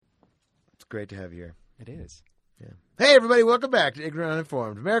great to have you here. It is. Yeah. Hey, everybody. Welcome back to Ignorant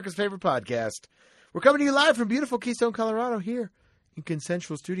Uninformed, America's favorite podcast. We're coming to you live from beautiful Keystone, Colorado, here in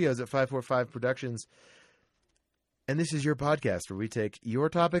Consensual Studios at 545 Productions. And this is your podcast where we take your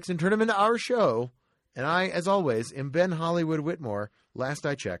topics and turn them into our show. And I, as always, am Ben Hollywood Whitmore, last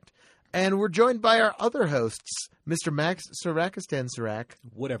I checked. And we're joined by our other hosts, Mr. Max Sarakistan Sarak.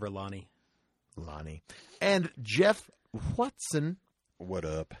 Whatever, Lonnie. And Jeff Watson. What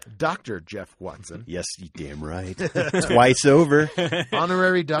up? Dr. Jeff Watson. Yes, you damn right. Twice over.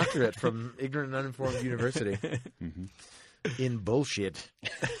 Honorary doctorate from Ignorant and Uninformed University. In bullshit.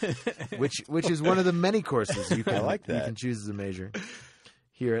 Which is one of the many courses you can, like that. You can choose as a major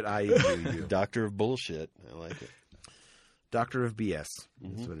here at IEU. Doctor of bullshit. I like it. Doctor of BS.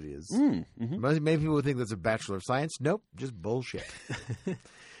 That's what it is. Mm-hmm. Many people would think that's a Bachelor of Science. Nope, just bullshit.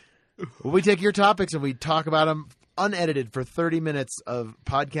 Well, we take your topics and we talk about them unedited for 30 minutes of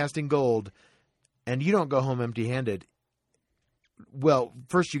podcasting gold, and you don't go home empty-handed. Well,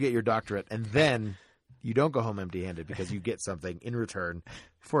 first you get your doctorate, and then you don't go home empty-handed because you get something in return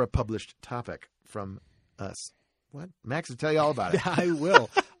for a published topic from us. What? Max will tell you all about it. I will.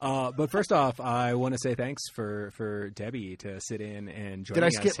 But first off, I want to say thanks for Debbie to sit in and join us. Did I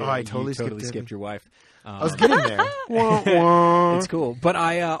skip? Here. Oh, I totally skipped your wife. I was getting there. It's cool. But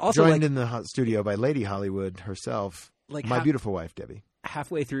I also joined in the studio by Lady Hollywood herself, my beautiful wife, Debbie.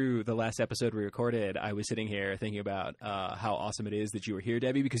 Halfway through the last episode we recorded, I was sitting here thinking about how awesome it is that you were here,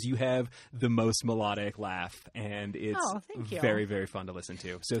 Debbie, because you have the most melodic laugh, and it's very, very fun to listen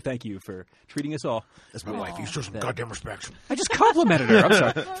to. So thank you for treating us all. That's my wife. You show some goddamn respect. I just complimented her. I'm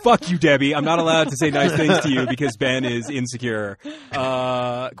sorry. Fuck you, Debbie. I'm not allowed to say nice things to you because Ben is insecure.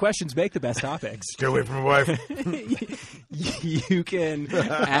 Questions make the best topics. Stay away from my wife. You can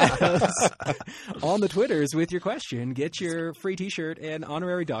add us on the Twitters with your question. Get your free T-shirt and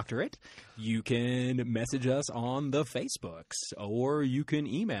honorary doctorate. You can message us on the Facebooks, or you can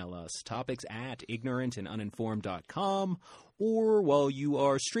email us, topics@ignorantanduninformed.com, or while you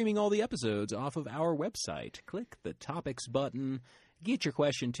are streaming all the episodes off of our website, click the topics button, get your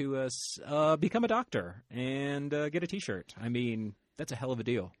question to us, become a doctor, and get a T-shirt. I mean, that's a hell of a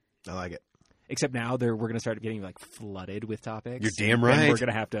deal. I like it. Except now we're going to start getting flooded with topics. You're damn right. And we're going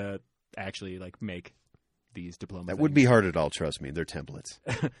to have to actually make these diploma That things. would be hard at all, trust me. They're templates.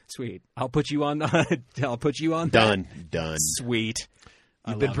 Sweet. I'll put you on. I'll put you on. Done. That. Done. Sweet.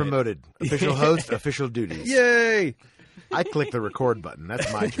 You've been promoted. Official host, official duties. Yay! I click the record button.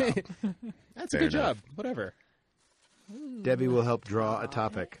 That's my job. That's Fair a good enough. job. Whatever. Debbie will help draw a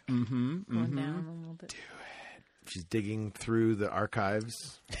topic. Going down a little bit. She's digging through the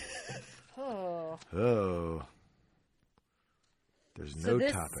archives. Oh. There's no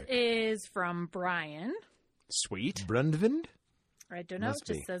topic. This is from Brian. Sweet. Brundvind? I don't know. Must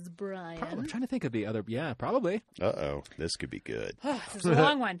It just be. says Brian. Probably. I'm trying to think of the other. Yeah, probably. Uh-oh. This could be good. There's a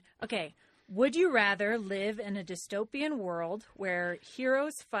long one. Okay. Would you rather live in a dystopian world where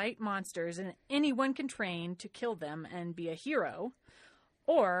heroes fight monsters and anyone can train to kill them and be a hero,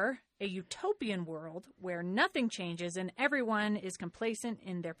 or a utopian world where nothing changes and everyone is complacent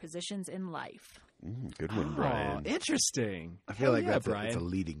in their positions in life? Good one, Brian. Interesting. I feel like that's Brian. a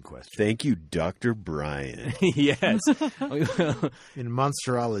leading question. Thank you, Dr. Brian. Yes. In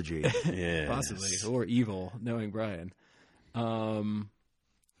monsterology. Yeah. Possibly. Or evil, knowing Brian. Well,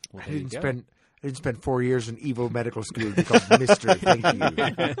 I there you didn't go. spend 4 years in evil medical school called Mr. Thank you.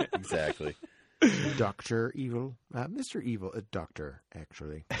 Exactly. Dr. Evil. Mr. Evil, a doctor,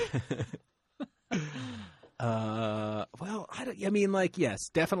 actually. Well, yes,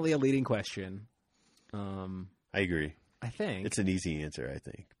 definitely a leading question. I agree. I think. It's an easy answer, I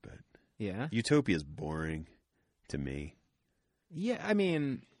think. But Yeah. Utopia is boring to me. Yeah, I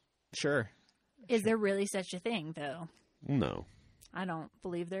mean, sure. Is there really such a thing, though? No. I don't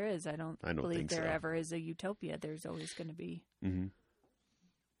believe there is. I don't believe think there so. ever is a utopia. There's always going to be, Mm-hmm.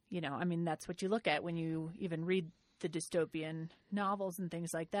 That's what you look at when you even read the dystopian novels and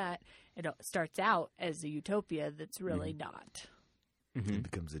things like that. It starts out as a utopia that's really not. It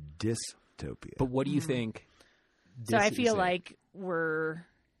becomes a dystopia. But what do you think? So I this feel is like we're,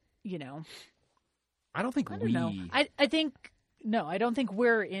 I don't think I don't know. I don't think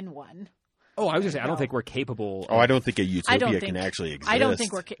we're in one. Oh, I was just saying, I don't No. think we're capable. Oh, I don't think a I don't utopia think- can actually exist I don't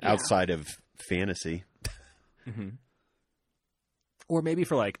think we're outside of fantasy. Or maybe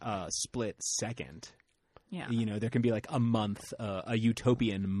for a split second. Yeah. There can be a month, a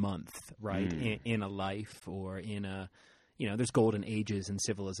utopian month, right? In a life or in a, there's golden ages and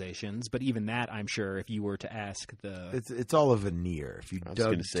civilizations, but even that, I'm sure, if you were to ask It's all a veneer. If you I was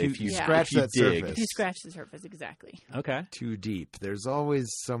dug gonna say, if you scratch if you that dig, surface If you scratch the surface, exactly. Okay. too deep, there's always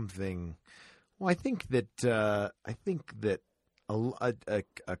something. Well, I think that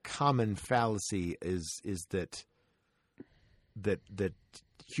a common fallacy is that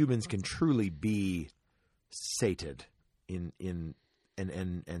humans can truly be sated and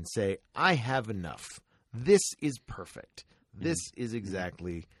say, I have enough. This is perfect. This is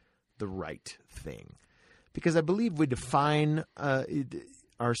exactly the right thing. Because I believe we define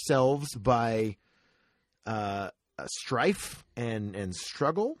ourselves by strife and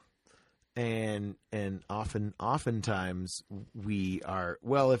struggle. And oftentimes we are,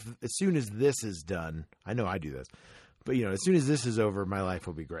 well, if as soon as this is done, I know I do this, but as soon as this is over, my life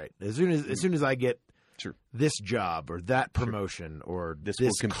will be great. As soon as I get Sure. this job or that promotion or This this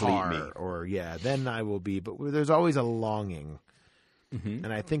will complete car me. or then I will be. But there's always a longing,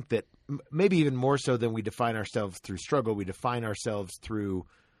 and I think that maybe even more so than we define ourselves through struggle, we define ourselves through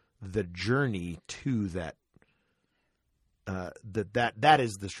the journey to that. That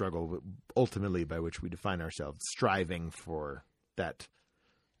is the struggle ultimately by which we define ourselves, striving for that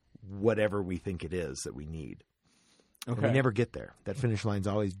whatever we think it is that we need. And Okay. we never get there. That finish line's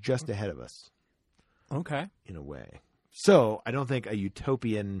always just ahead of us. Okay. In a way. So I don't think a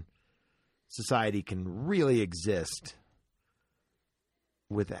utopian society can really exist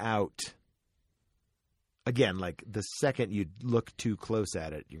without, again, like the second you look too close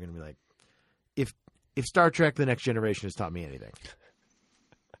at it, you're going to be like, if Star Trek The Next Generation has taught me anything,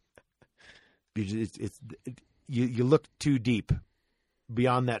 you look too deep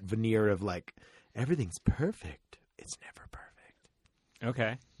beyond that veneer of like, everything's perfect. It's never perfect.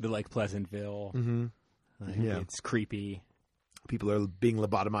 Okay. The Pleasantville. Mm-hmm. Yeah. It's creepy. People are being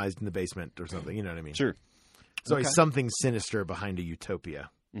lobotomized in the basement or something. You know what I mean? Sure. There's always Okay. something sinister behind a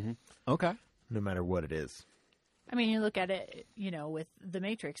utopia, Okay. no matter what it is. I mean, you look at it, with the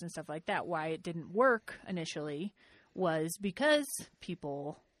Matrix and stuff like that, why it didn't work initially was because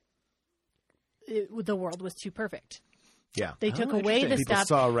the world was too perfect. Yeah. They took away the People stuff.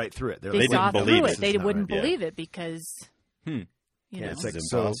 saw right through it. They're They like, saw wouldn't through believe it. it. They This is not wouldn't right. Yeah. believe it because, Yeah, it's like, It's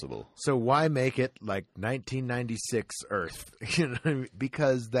so- impossible. So why make it like 1996 Earth? You know what I mean?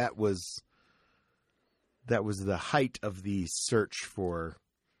 Because that was the height of the search for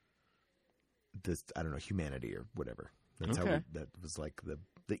this, I don't know, humanity or whatever. That's Okay. that was like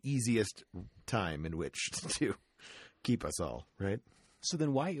the easiest time in which to keep us all, right? So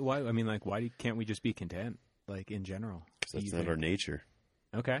then why I mean, why can't we just be content, in general? do That's you not think? our nature.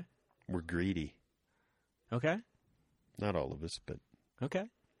 Okay. We're greedy. Okay. Not all of us, but Okay.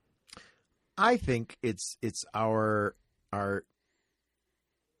 I think it's our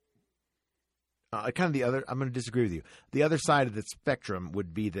kind of the other. I'm going to disagree with you. The other side of the spectrum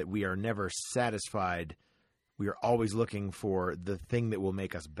would be that we are never satisfied. We are always looking for the thing that will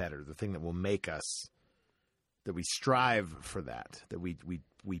make us better, the thing that will make us, that we strive for that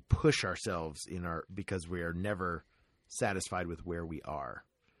we push ourselves because we are never satisfied with where we are,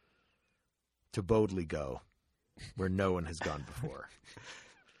 to boldly go where no one has gone before.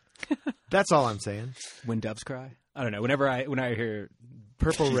 That's all I'm saying. When doves cry? I don't know. When I hear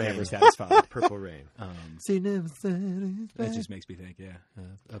Purple she's Rain. never satisfied, Purple Rain. that just makes me think,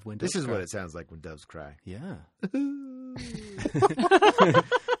 of when doves This is cry. what it sounds like when doves cry. Yeah.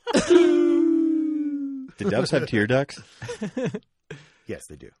 do doves have tear ducts? Yes,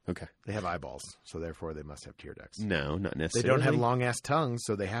 they do. Okay. They have eyeballs, so therefore they must have tear ducts. No, not They necessarily. don't have long ass tongues,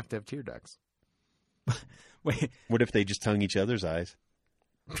 so they have to have tear ducts. Wait, What if they just tongue each other's eyes?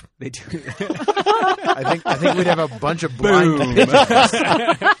 they do. I think we'd have a bunch of blind Boom. pigeons.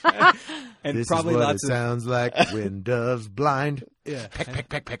 And This probably is what lots it sounds like when doves blind. yeah, Peck, peck,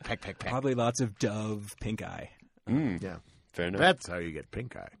 peck, peck, peck, peck, peck. probably lots of dove pink eye. Yeah, Fair enough. that's how you get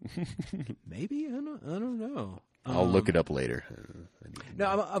pink eye. Maybe I don't know. I'll look it up later.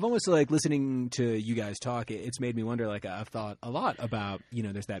 No, I've almost listening to you guys talk. It's made me wonder. I've thought a lot about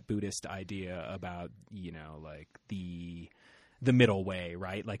there's that Buddhist idea about the middle way,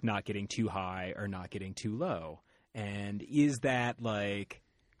 right? Like not getting too high or not getting too low. And is that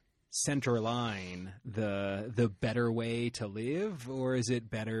center line the better way to live, or is it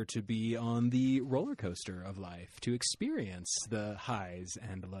better to be on the roller coaster of life to experience the highs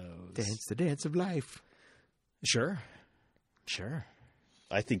and lows? Dance the dance of life. Sure.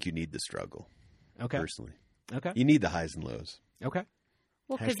 I think you need the struggle, Okay. personally. Okay. You need the highs and lows. Okay.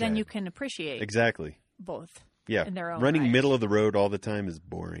 well, because then Hashtag. you can appreciate Exactly. both. Yeah. In their own Running right. middle of the road all the time is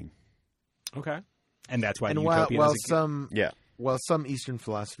boring. Okay. And that's why And the while utopian is a- Yeah. some Eastern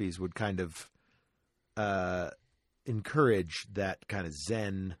philosophies would kind of encourage that kind of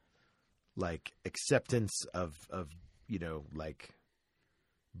Zen, like acceptance of like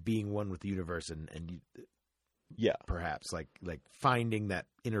being one with the universe and Yeah. perhaps like finding that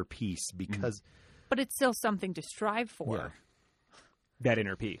inner peace because But it's still something to strive for. Yeah. That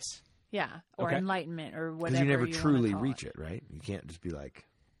inner peace. Yeah, or Okay. enlightenment, or whatever. because you never wanna truly call reach it, right? You can't just be like,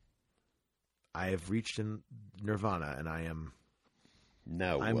 I have reached in nirvana and I'm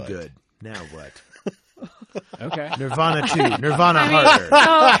What? good. Now what? Okay. Nirvana 2. Nirvana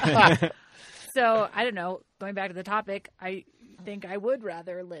harder. So I don't know. Going back to the topic, I think I would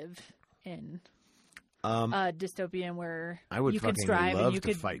rather live in a dystopian where I would you can fucking strive and love you to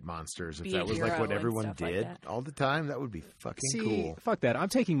could fight monsters if be that a was like hero what and everyone stuff like did that. all the time. That would be fucking See, cool. fuck that. I'm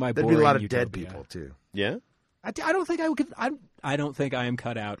taking my There'd boring be a lot of dead utopia. people too. Yeah? I don't think I could. I don't think I am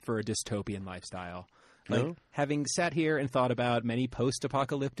cut out for a dystopian lifestyle. Like No? having sat here and thought about many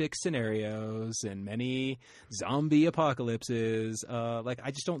post-apocalyptic scenarios and many zombie apocalypses, like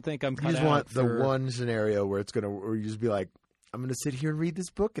I just don't think I'm You cut just out want for... the one scenario where you just be like, I'm going to sit here and read this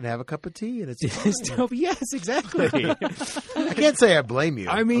book and have a cup of tea, and it's fine. Dystopia. Yes, exactly. I can't say I blame you.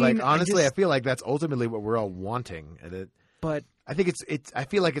 I mean, like I honestly, just- I feel like that's ultimately what we're all wanting, and but I think it's. I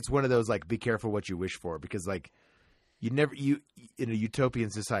feel like it's one of those like, be careful what you wish for, because like you in a utopian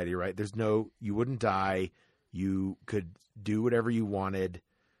society, right? You wouldn't die. You could do whatever you wanted.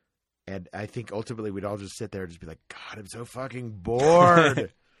 And I think ultimately we'd all just sit there and just be like, God, I'm so fucking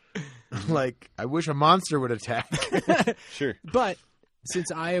bored. Like, I wish a monster would attack. Sure. But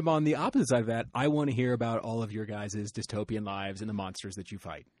since I am on the opposite side of that, I want to hear about all of your guys' dystopian lives and the monsters that you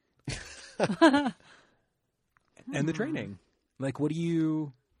fight. And the training. Like, what do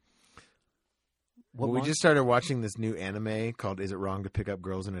you... Well, we just started watching this new anime called Is It Wrong to Pick Up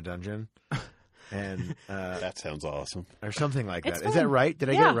Girls in a Dungeon? And That sounds awesome. or something like that. It's Is that fun. right? Did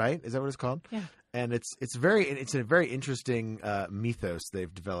I Yeah. get it right? Is that what it's called? Yeah. And it's a very interesting mythos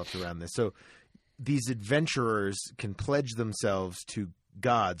they've developed around this. So these adventurers can pledge themselves to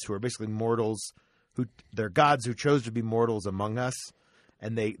gods who are basically mortals. They're gods who chose to be mortals among us,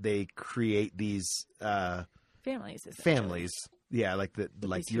 and they create these families. essentially. families. Yeah, like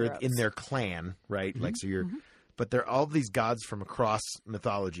these you're heroes. in their clan, right? Like so you're. But they're all these gods from across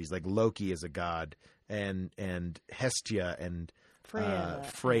mythologies. Like Loki is a god, and Hestia and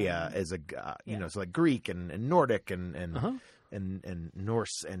Freya is a god. You know, so like Greek and Nordic and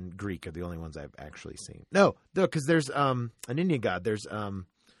Norse and Greek are the only ones I've actually seen. No, because there's an Indian god. There's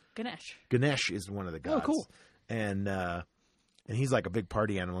Ganesh. Ganesh is one of the gods. Oh, cool. And he's like a big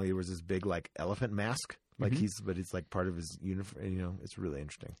party animal. He wears this big like elephant mask. Like but it's like part of his uniform. You know, it's really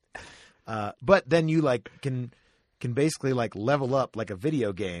interesting. But then you like can basically like level up like a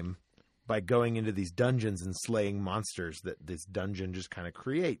video game by going into these dungeons and slaying monsters that this dungeon just kind of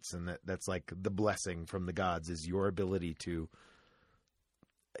creates, and that's like the blessing from the gods is your ability to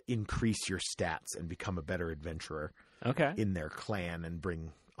increase your stats and become a better adventurer Okay. in their clan and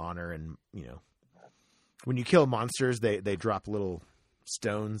bring honor. And you know, when you kill monsters, they drop little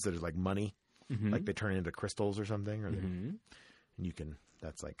stones that are like money, like they turn into crystals or something, or and you can.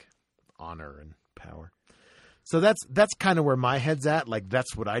 That's like honor and power. So that's kind of where my head's at. Like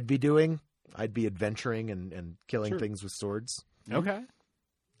that's what I'd be doing. I'd be adventuring and killing things with swords, Okay.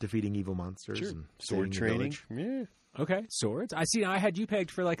 defeating evil monsters, and Sword saving the training. village. Yeah. Okay. Swords. I see. I had you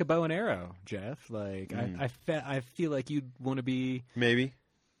pegged for like a bow and arrow, Jeff. Like I feel like you'd want to be, Maybe.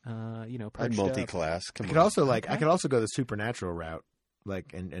 perched I'd up. multi-class. I Come could on. also I could also go the supernatural route,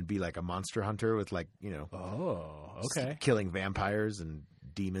 like and be like a monster hunter with like Oh. Okay. killing vampires and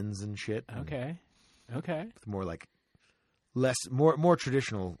demons and shit. and Okay. Okay. with more like more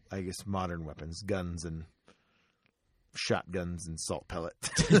traditional, I guess, modern weapons, guns and shotguns and salt pellet,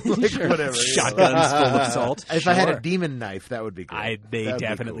 like Sure. whatever. you know. Shotguns full of salt. If I had Sure. a demon knife, that would be cool. They That'd be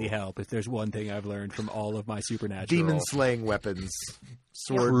definitely cool. help. If there's one thing I've learned from all of my supernatural, Demon slaying weapons,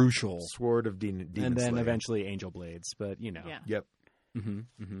 sword, crucial, sword of demon and then slaying. eventually angel blades. But Yeah. Yep.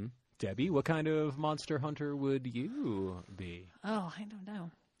 Debbie, what kind of monster hunter would you be? Oh, I don't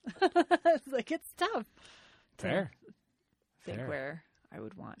know. It's like it's tough. to Fair. Think Fair. where I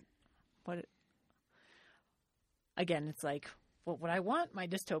would want. Again, it's like, what would I want my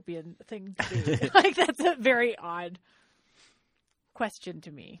dystopian thing to be? Like that's a very odd question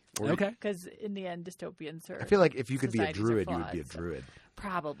to me. Okay. Because in the end, dystopians are. I feel like if you could be a societies are druid, you would be a flawed, so- druid.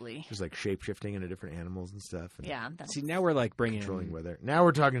 Probably. Just like shape shifting into different animals and stuff. And Yeah. That's, See, now we're like bringing. controlling weather. Now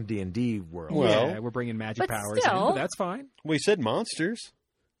we're talking D&D world. Well- yeah, we're bringing magic But powers in, still- but that's fine. We said monsters.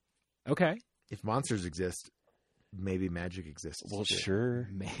 Okay. If monsters exist, maybe magic exists. Well, too. sure.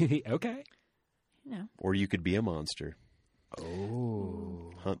 Maybe. Okay. you know, Or you could be a monster.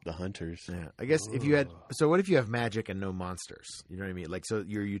 Oh. Hunt the hunters. Yeah, I guess if you had. So what if you have magic and no monsters? You know what I mean? Like, so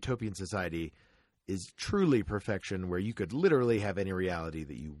your utopian society is truly perfection, where you could literally have any reality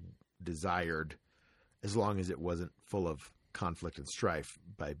that you desired, as long as it wasn't full of conflict and strife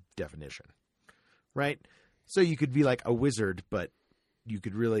by definition, right? So you could be like a wizard, but you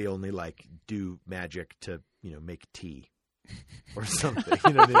could really only like do magic to, make tea or something.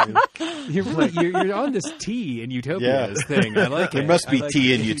 You know what I mean? You're on this tea and utopias thing. I like it. There must be I like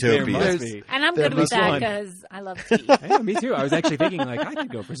tea it. in There utopia. must be. And I'm There good with must that one. because I love tea. Yeah, me too. I was actually thinking, like, I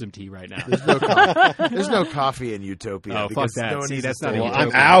could go for some tea right now. There's no coffee in utopia. Oh, fuck because that. no one See, needs that's to not a stay Well,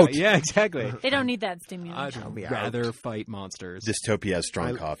 utopia. I'm out. Yeah, exactly. They don't need that stimulation. I'd be rather out. fight monsters. Dystopia has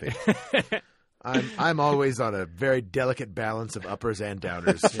strong coffee. I'm always on a very delicate balance of uppers and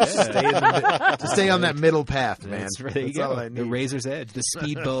downers. To stay on that middle path, man. That's right. There you That's all go. I The need. razor's edge. The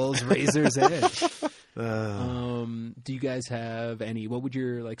Speedball's razor's edge. Uh, Do you guys have any? What would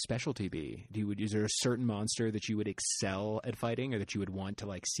your specialty be? Is there a certain monster that you would excel at fighting, or that you would want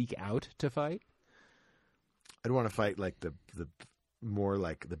to seek out to fight? I'd want to fight like the more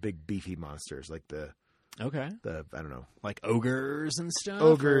like the big beefy monsters, like the Okay, I don't know, like ogres and stuff.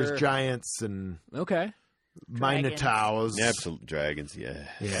 ogres, or- giants, and Okay. minotaurs. Absolute dragons, yeah.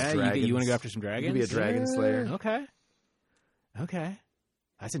 Yeah, dragons. you want to go after some dragons? You could be a dragon slayer. Okay.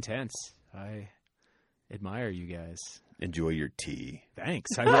 That's intense. I admire you guys. Enjoy your tea.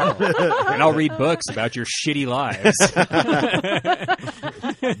 Thanks. I will. And I'll read books about your shitty lives.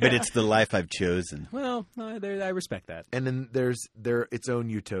 But it's the life I've chosen. Well, I respect that. And then there's its own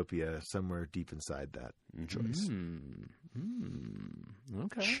utopia somewhere deep inside that choice.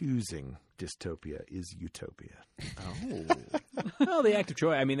 Okay. Choosing dystopia is utopia. Oh. Well, the act of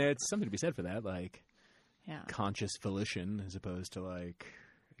choice. I mean, there's something to be said for that. Yeah. Conscious volition as opposed to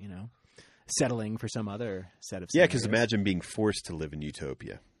settling for some other set of Yeah, because scenarios. imagine being forced to live in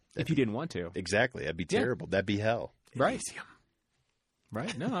utopia. if you didn't want to. Exactly. That'd be Yeah. terrible. That'd be hell. Right.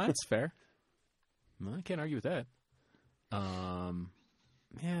 Right. No, that's fair. Well, I can't argue with that.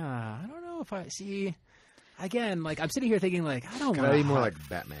 Yeah, I don't know if I see. Again, I'm sitting here thinking, I don't Could want I be to more like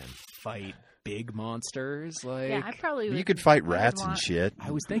Batman? fight big monsters. Yeah, I probably would. You could fight I would rats and want- shit.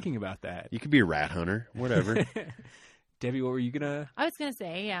 I was thinking about that. You could be a rat hunter. Whatever. Debbie, what were you gonna? I was gonna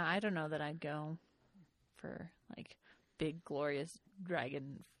say, yeah, I don't know that I'd go for big glorious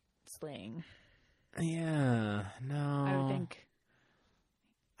dragon slaying. Yeah, no. I would think.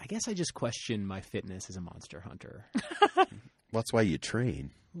 I guess I just question my fitness as a monster hunter. Well, that's why you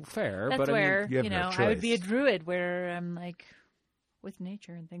train. Fair, That's but where you have no I would be a choice. druid, where I'm with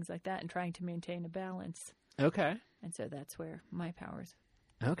nature and things like that, and trying to maintain a balance. okay, And so that's where my powers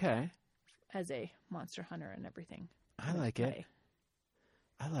okay. as a monster hunter and everything. I like it. play.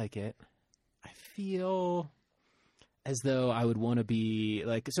 I like it. I feel as though I would want to be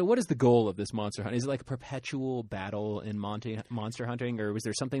so what is the goal of this monster hunt? Is it a perpetual battle in monster hunting, or was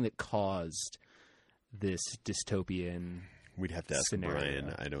there something that caused this dystopian? We'd have to ask Scenario.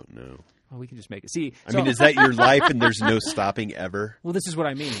 Brian. I don't know. Well, we can just make it. See, I mean, is that your life and there's no stopping ever? well, this is what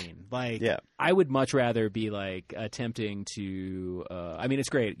I mean. Yeah. I would much rather be attempting to. I mean, it's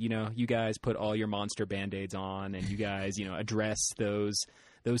great. You guys put all your monster band-aids on, and you guys, address those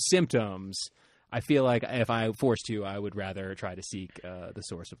symptoms. I feel like if I forced to, I would rather try to seek the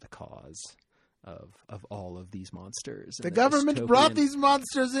source of the cause of all of these monsters. The and government dystopian- brought these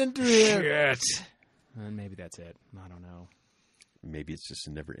monsters into here. Shit. And maybe that's it. I don't know. Maybe it's just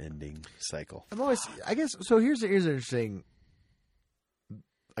a never-ending cycle. I'm always, I guess. So here's an interesting,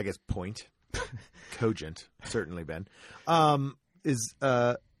 point, cogent, certainly, Ben, is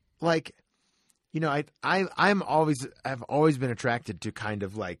I've always been attracted to kind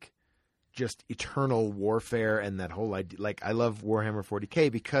of just eternal warfare and that whole idea. I love Warhammer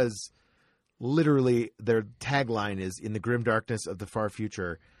 40K because literally their tagline is, "In the grim darkness of the far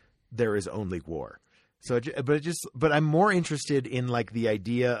future, there is only war." So, but I'm more interested in the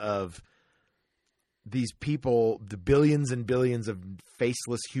idea of these people, the billions and billions of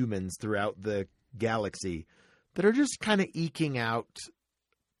faceless humans throughout the galaxy that are just kind of eking out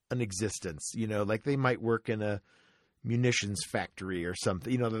an existence. They might work in a munitions factory or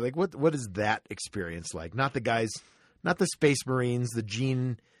something. What is that experience like? Not the Space Marines, the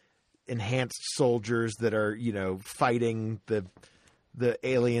gene enhanced soldiers that are fighting the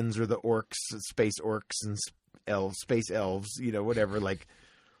aliens or the orcs, space orcs and space elves, whatever.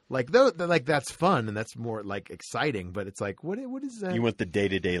 That's fun and that's more exciting. But it's what is that? You want the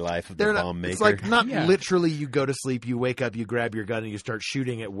day-to-day life of the bomb maker. It's not Yeah. literally you go to sleep, you wake up, you grab your gun, and you start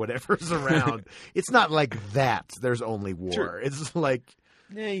shooting at whatever's around. It's not like that. There's only war. Sure. It's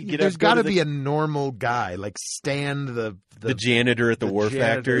Yeah, you get there's up, got go to to be a normal guy like Stan the janitor at the war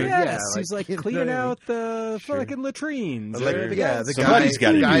janitor. factory. Yeah, Yes, he's like you know cleaning what I mean? out the Sure. fucking latrines. Like, or the yeah, gas- the Somebody's guy,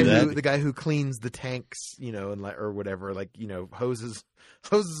 gotta the guy do that. who the guy who cleans the tanks, you know, and like or whatever, like you know, hoses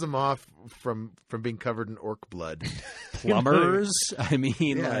them off from being covered in orc blood. plumbers. I mean,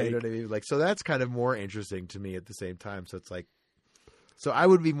 Yeah, like, you know what I mean. Like, so that's kind of more interesting to me at the same time. So it's like, so I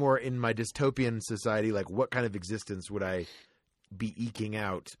would be more in my dystopian society. Like, what kind of existence would I be eking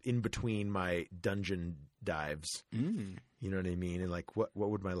out in between my dungeon dives? You know what I mean? And like, what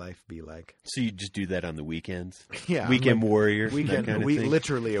would my life be like? So you just do that on the weekends? Yeah, Weekend like, warrior? that Weekend, kind of thing?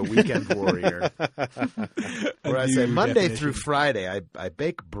 literally a weekend warrior. Where I say new Monday definition. through Friday, I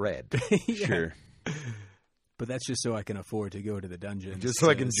bake bread Yeah. Sure. But that's just so I can afford to go to the dungeons. just so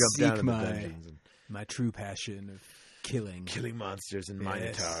I to can jump seek down in the my, dungeons and my true passion of killing. killing monsters and Yes.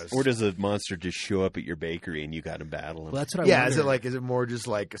 minotaurs. Or does a monster just show up at your bakery and you got to battle him? Well, that's what I Yeah, wonder. is it more just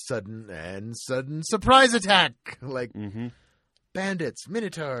like a sudden surprise attack? Like Mm-hmm. bandits,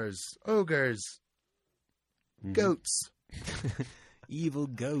 minotaurs, ogres, goats. evil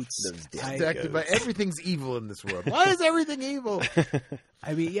goats? Attacked by everything's evil in this world. Why is everything evil?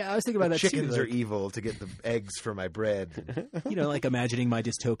 I mean, yeah, I was thinking about that Chickens too. are evil to get the eggs for my bread. You know, like imagining my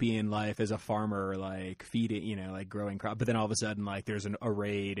dystopian life as a farmer, like feeding, you know, like growing crop. But then all of a sudden, like there's a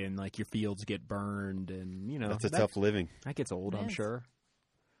raid and like your fields get burned, and you know That's a that, tough living. That gets old, I'm Yes. sure.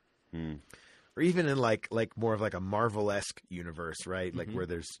 Or even in like more of like a Marvel-esque universe, right? Like where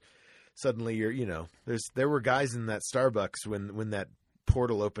there's suddenly there were guys in that Starbucks when that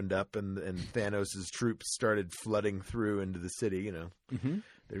portal opened up and Thanos' troops started flooding through into the city, you know. Mm-hmm.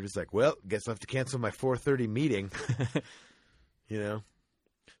 They're just like, well, guess I have to cancel my 4:30 meeting. You know.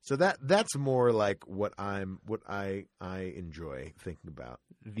 So that's more like what I enjoy thinking about.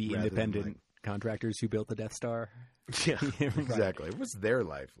 The Rather than, independent like- contractors who built the Death Star. Yeah, Yeah, right. exactly. What's their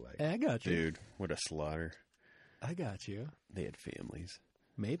life like? I got you. Dude, what a slaughter. I got you. They had families.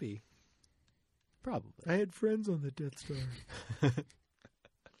 Maybe. Probably. I had friends on the Death Star.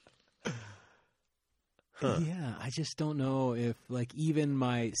 Yeah, I just don't know if, like, even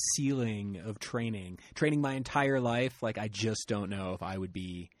my ceiling of training my entire life, like, I just don't know if I would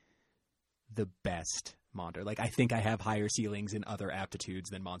be the best monster. Like, I think I have higher ceilings in other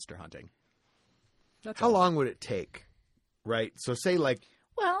aptitudes than monster hunting. That's How all. long would it take? Right. So say like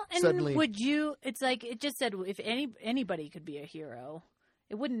Well, and Suddenly- would you? It's like it just said if anybody could be a hero.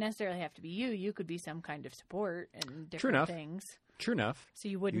 It wouldn't necessarily have to be you. You could be some kind of support and different enough. things. True enough. So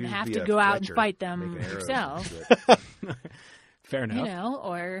you wouldn't you'd have be to a go out and Fletcher, fight them making arrows and yourself. shit. Fair enough. You know,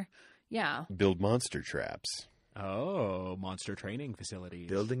 or yeah. Build monster traps. Oh, monster training facilities.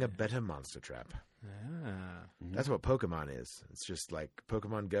 Building a better monster trap. Ah. That's what Pokemon is. It's just like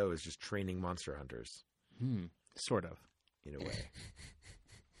Pokemon Go is just training monster hunters Sort of. in a way.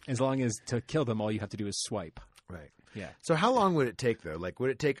 As long as to kill them, all you have to do is swipe. Right. Yeah. So how long would it take though? Like would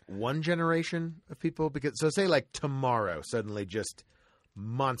it take one generation of people? Because so say like tomorrow suddenly just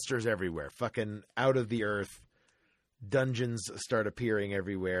monsters everywhere, fucking out of the earth. Dungeons start appearing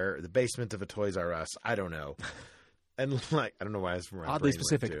everywhere. The basement of a Toys R Us. I don't know. And like I don't know why it's from Oddly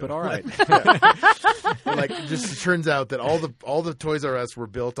specific, but all right. But like it just turns out that all the Toys R Us were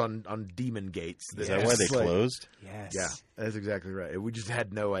built on demon gates. Is that why they It's like- closed? Yes. Yeah, that's exactly right. We just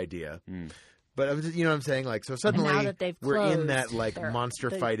had no idea. But I was, you know what I'm saying? Like so suddenly now that they've we're in closed, that like the monster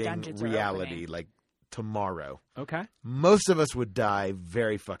dungeons fighting are reality opening. like tomorrow. Okay. Most of us would die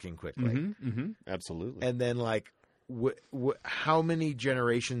very fucking quickly. Mm-hmm. Absolutely. And then like how many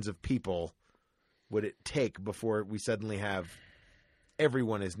generations of people would it take before we suddenly have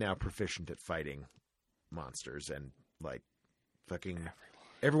everyone is now proficient at fighting monsters and like fucking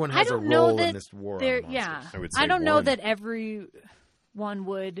everyone has a don't know role in that this war on There, monsters. yeah. I would say I don't know one. that everyone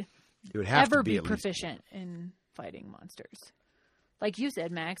would It would have ever to be at least proficient in fighting monsters. Like you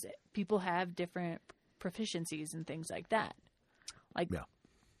said, Max, people have different proficiencies and things like that. Like, Yeah.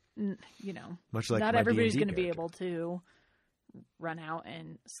 you know, Much like not my everybody's D&D going to be character. able to run out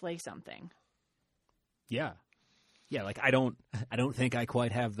and slay something. Yeah. Yeah, like I don't think I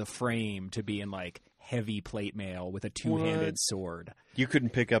quite have the frame to be in like heavy plate mail with a two-handed What? sword. You couldn't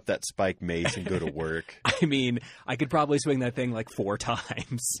pick up that spike mace and go to work. I mean, I could probably swing that thing like 4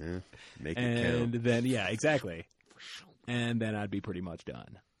 times. Yeah, make it And count. then yeah, exactly. And then I'd be pretty much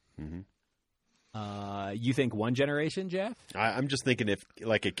done. You think one generation, Jeff? I'm just thinking if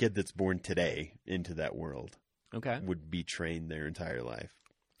like a kid that's born today into that world Okay. would be trained their entire life.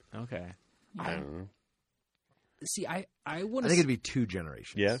 Okay. I don't know. See, I want I to. think it'd be 2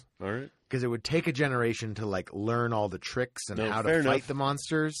 generations. Yeah, all right. Because it would take a generation to like learn all the tricks and No, how fair to fight enough. the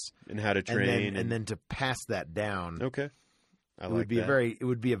monsters, And how to train. and then to pass that down. Okay. I It like would be that. it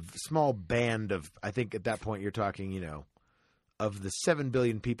would be a small band of, I think at that point you're talking, of the 7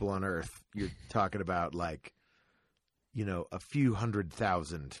 billion people on Earth, you're talking about like, a few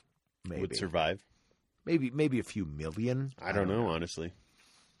 100,000 maybe. Would survive. Maybe a few million. I don't know, honestly.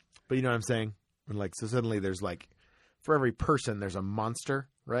 But you know what I'm saying? And like, so suddenly there's like, for every person, there's a monster,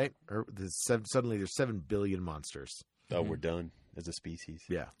 right? Or suddenly there's 7 billion monsters. Oh, we're done as a species.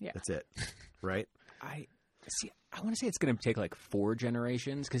 Yeah. Yeah. That's it. Right? I want to say it's going to take like 4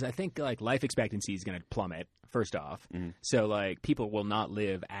 generations because I think like life expectancy is going to plummet first off. So like people will not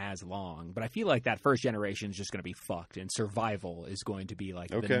live as long. But I feel like that first generation is just going to be fucked, and survival is going to be like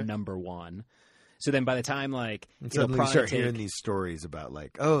the Okay. number one. So then by the time like And it'll suddenly you probably start take, hearing these stories about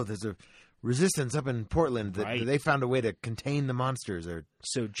like, oh, there's a resistance up in Portland that Right. they found a way to contain the monsters or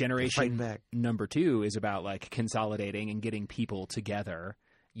so fight generation back. number 2 is about like consolidating and getting people together.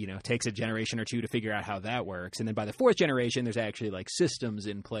 Takes a generation or 2 to figure out how that works. And then by the 4th generation, there's actually like systems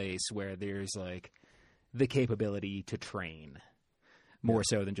in place where there's like the capability to train more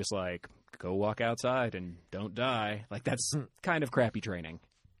so than just like go walk outside and don't die. Like that's kind of crappy training.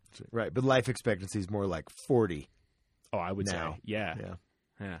 Right. But life expectancy is more like 40 Oh, I would now. say. Yeah. Yeah.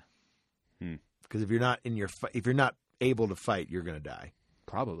 Yeah. Because if you're not if you're not able to fight, you're going to die.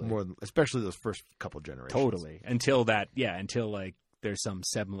 Probably. Especially those first couple generations. Totally. Until like there's some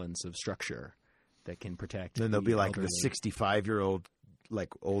semblance of structure that can protect. Then there'll the be like elderly. the 65-year-old like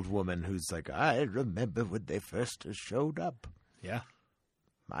old woman who's like, I remember when they first showed up. Yeah.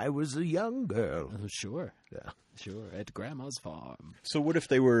 I was a young girl. Oh, sure. Yeah. Sure. At Grandma's farm. So what if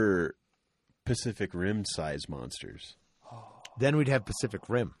they were Pacific Rim size monsters? Then we'd have Pacific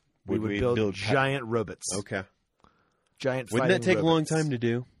Rim. We Would would we build build giant robots. Okay. Giant Wouldn't that fighting take a long robots. time to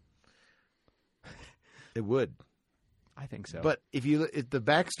do? It would. I think so. But if the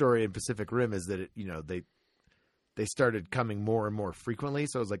backstory in Pacific Rim is that they started coming more and more frequently.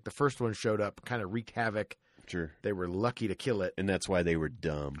 So it was like the first one showed up, kind of wreaked havoc. Sure. They were lucky to kill it. And that's why they were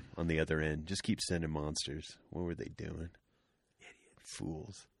dumb on the other end. Just keep sending monsters. What were they doing? Idiot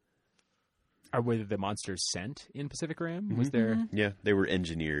fools. Were the monsters sent in Pacific Rim? Mm-hmm. Was there Yeah, they were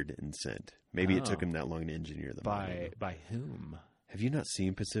engineered and sent. Maybe it Oh. took them that long to engineer them. I don't know. by whom? Have you not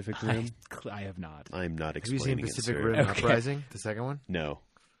seen Pacific Rim? I have not. I'm not Have you explaining seen it, Pacific sir. Rim Okay. Uprising, the second one? No.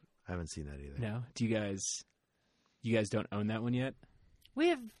 I haven't seen that either. No. Do you guys don't own that one yet? We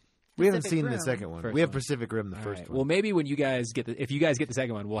have. We haven't Pacific seen the Rim. second one. First We have one. Pacific Rim, the All first right. one. Well, maybe when you guys if you guys get the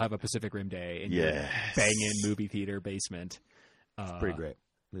second one, we'll have a Pacific Rim day in your Yes. banging movie theater basement. It's pretty great.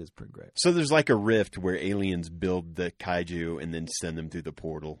 It is pretty great. So there's like a rift where aliens build the kaiju and then send them through the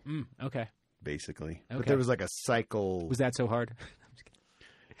portal, Okay. basically. Okay. But there was like a cycle. Was that so hard?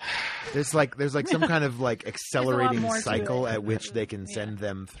 There's like some kind of like accelerating more to cycle it. at which they can send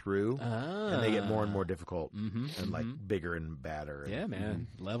them through, Ah. and they get more and more difficult Mhm, and like bigger and badder. Yeah, man.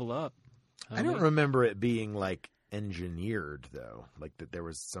 Level up. I don't remember it being like engineered though. Like that there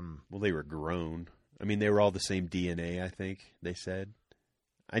was some. Well, they were grown. I mean, they were all the same DNA, I think they said.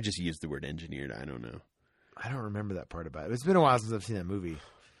 I just used the word engineered. I don't know. I don't remember that part about it. It's been a while since I've seen that movie.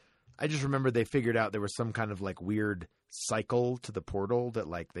 I just remember they figured out there was some kind of like weird cycle to the portal that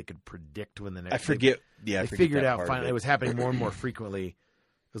like they could predict when the next. I forget. They I forget figured that out part finally. of It was happening more and more frequently.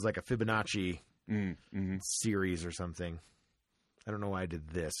 It was like a Fibonacci Mm-hmm. series or something. I don't know why I did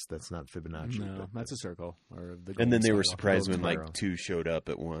this. That's not Fibonacci. No, but that's a circle. Or the And then they were golden surprised Golden when spiral. like 2 showed up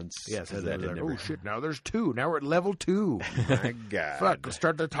at once. yes, 'cause that that had never. oh shit! Now there's 2. Now we're at level 2. My God. Fuck!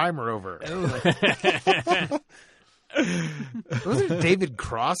 Start the timer over. Was it David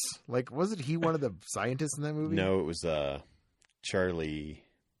Cross? Like, wasn't he one of the scientists in that movie? No, it was Charlie.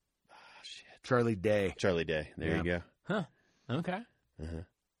 Charlie Day. Charlie Day. There Yeah. you go. Huh. Okay. Uh-huh.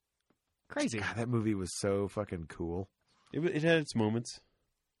 Crazy. God, that movie was so fucking cool. It had its moments.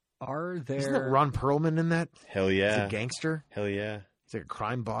 Are there Isn't it Ron Perlman in that? Hell He's yeah. a gangster. Hell yeah. He's like a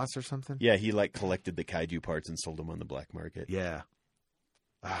crime boss or something. Yeah, he like collected the kaiju parts and sold them on the black market. Yeah.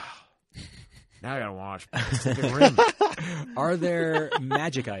 Ah. Now I gotta watch Pacific Rim. Are there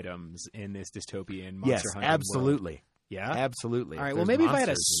magic items in this dystopian monster Yes, hunting world? absolutely. Yeah. Absolutely. All right. If Well, there's maybe if I had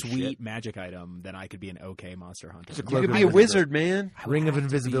a monsters and sweet shit. magic item, then I could be an okay monster hunter. Just a You cloak could of be a invisibility. wizard, man. I would Ring of have to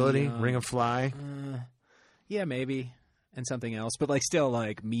be, invisibility, ring of fly. Yeah, maybe. And something else, but like still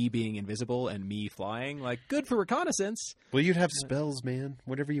like me being invisible and me flying, like good for reconnaissance. Well, you'd have spells, man.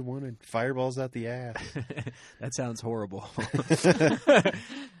 Whatever you wanted. Fireballs out the ass. That sounds horrible.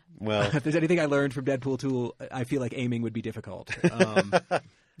 Well, If there's anything I learned from Deadpool 2, I feel like aiming would be difficult. As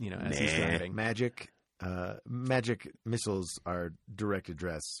he's driving. Magic missiles are direct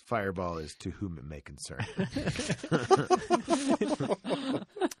address. Fireball is to whom it may concern.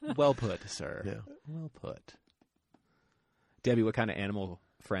 Well put, sir. Yeah. Well put. Debbie, what kind of animal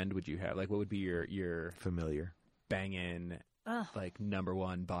friend would you have? Like, what would be your Familiar. banging, Oh, like, number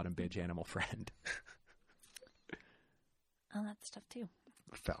one bottom bitch animal friend? oh, that's tough too.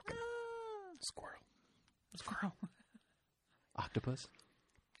 Falcon. Squirrel. Squirrel. Octopus?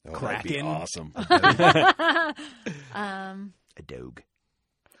 Oh, that'd be Kraken. awesome. A dog.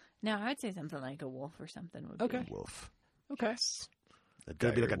 No, I'd say something like a wolf or something. Would Okay. Be. Wolf. Okay. A Could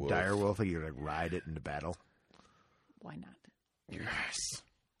it be like a dire dire wolf? Like you could like ride it into battle. Why not? Yes.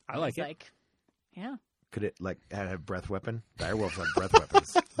 I like It's it. like, yeah. Could it like have a breath weapon? Dire wolves have breath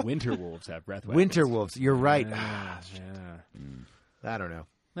weapons. Winter wolves have breath weapons. Winter wolves. You're right. Yeah, yeah. I don't know.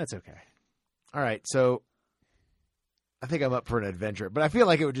 That's okay. All right, so I think I'm up for an adventure, but I feel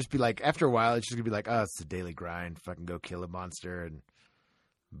like it would just be like after a while, it's just gonna be like, oh, it's a daily grind. Fucking go kill a monster and,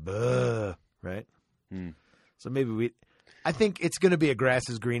 right? So maybe I think it's gonna be a grass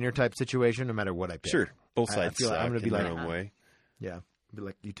is greener type situation, no matter what I pick. Sure. Both I sides feel like suck I'm gonna be in their like- own way. Yeah, be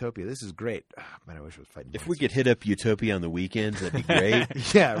like Utopia. This is great. Man, I wish I was fighting. If we could hit up Utopia on the weekends, that'd be great.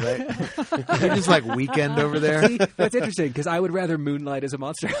 monsters. Yeah, right. You're just like weekend over there. See, that's interesting because I would rather moonlight as a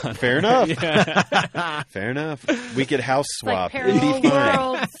monster hunter. Fair enough. Fair enough. We could house It's like swap. It'd parallel be fine.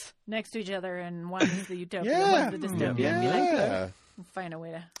 worlds next to each other, and one's the utopia, one's the dystopia. Yeah. Be like, we'll find a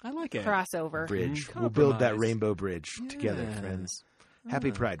way to I like it. cross over. Bridge. We'll build that Compromise. rainbow bridge together, Yeah. friends.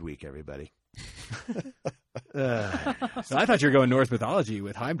 Happy Pride Week, everybody. Well, I thought you were going Norse mythology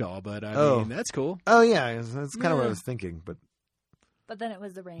with Heimdall, but I Oh. mean, that's cool. Oh yeah, that's kind of what I Yeah. was thinking, but But then it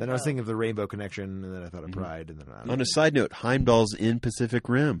was the rainbow. then I was thinking of the rainbow connection, and then I thought of Pride, and then On a side note, Heimdall's in Pacific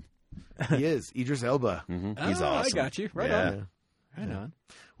Rim. he is Idris Elba. He's Oh, awesome. I got you. Right Yeah. on. Right on.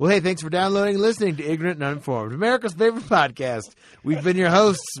 Well, hey, thanks for downloading and listening to Ignorant and Uninformed, America's favorite podcast. We've been your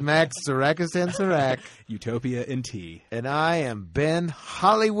hosts, Max Sarakistan Sarak, Utopia and Tea. and I am Ben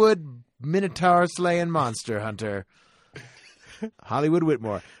Hollywood Minotaur Slaying Monster Hunter, Hollywood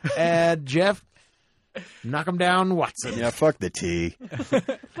Whitmore, and Jeff Knock 'em Down Watson. Yeah, fuck the tea.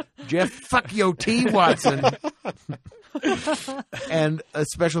 Jeff Fuck Yo T Watson. And a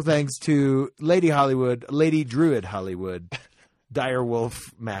special thanks to Lady Hollywood, Lady Druid Hollywood, Direwolf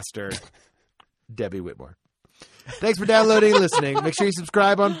Master, Debbie Whitmore. Thanks for downloading and listening. Make sure you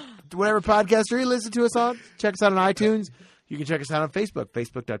subscribe on whatever podcaster you listen to us on. Check us out on iTunes. You can check us out on Facebook,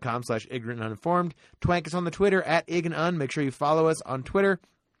 facebook.com/ignorant and uninformed. Twank us on the Twitter @igandun. Make sure you follow us on Twitter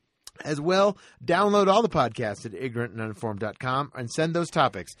as well. Download all the podcasts at ignorantanduninformed.com and send those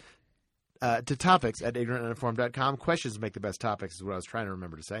topics to topics at ignorantanduninformed.com. Questions make the best topics is what I was trying to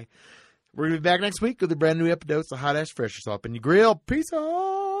remember to say. We're going to be back next week with a brand new episode of Hot Ash Fresh Yourself in your grill. Peace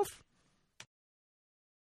off.